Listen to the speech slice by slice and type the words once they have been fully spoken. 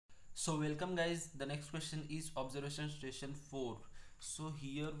So welcome guys, the next question is observation station 4. So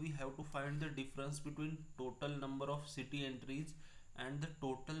here we have to find the difference between total number of city entries and the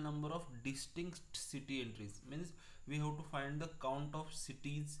total number of distinct city entries. Means we have to find the count of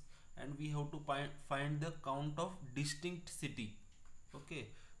cities and we have to find the count of distinct city. Okay,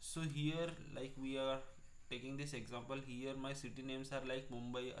 so here like we are taking this example, here my city names are like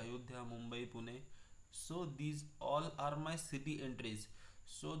Mumbai, Ayodhya, Mumbai, Pune. So these all are my city entries.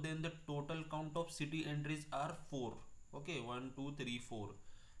 So then the total count of city entries are 4. Okay, 1 2 3 4.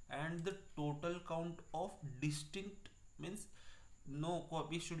 And the total count of distinct means no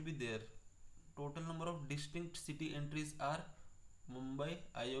copy should be there. Total number of distinct city entries are Mumbai,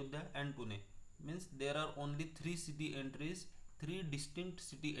 Ayodhya and Pune. Means there are only 3 city entries, 3 distinct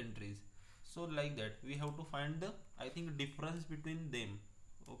city entries. So like that we have to find the I think difference between them.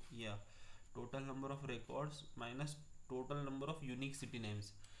 Okay, yeah, total number of records minus total number of unique city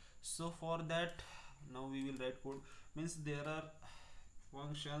names. So for that now we will write code. Means there are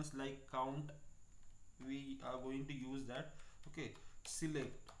functions like count, we are going to use that. Okay,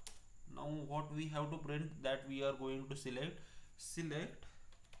 select. Now what we have to print, that we are going to select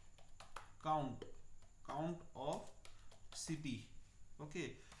count of city.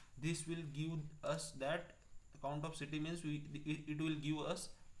 Okay, this will give us that count of city means it will give us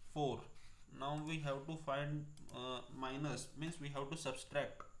 4. Now we have to find minus means we have to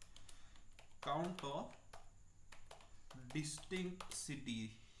subtract count of distinct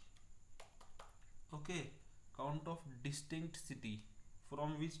city. Okay, count of distinct city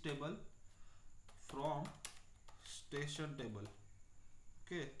from which table? From station table.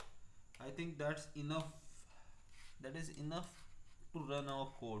 Okay, I think that's enough, that is enough to run our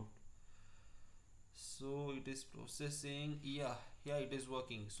code. So it is processing. Yeah, it is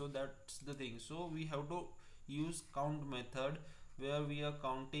working. So that's the thing. So we have to use count method where we are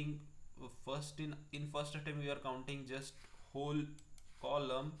counting first in first attempt we are counting just whole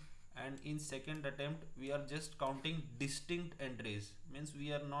column, and in second attempt we are just counting distinct entries. Means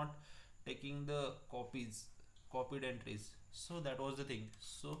we are not taking the copied entries. So that was the thing.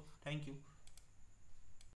 So thank you.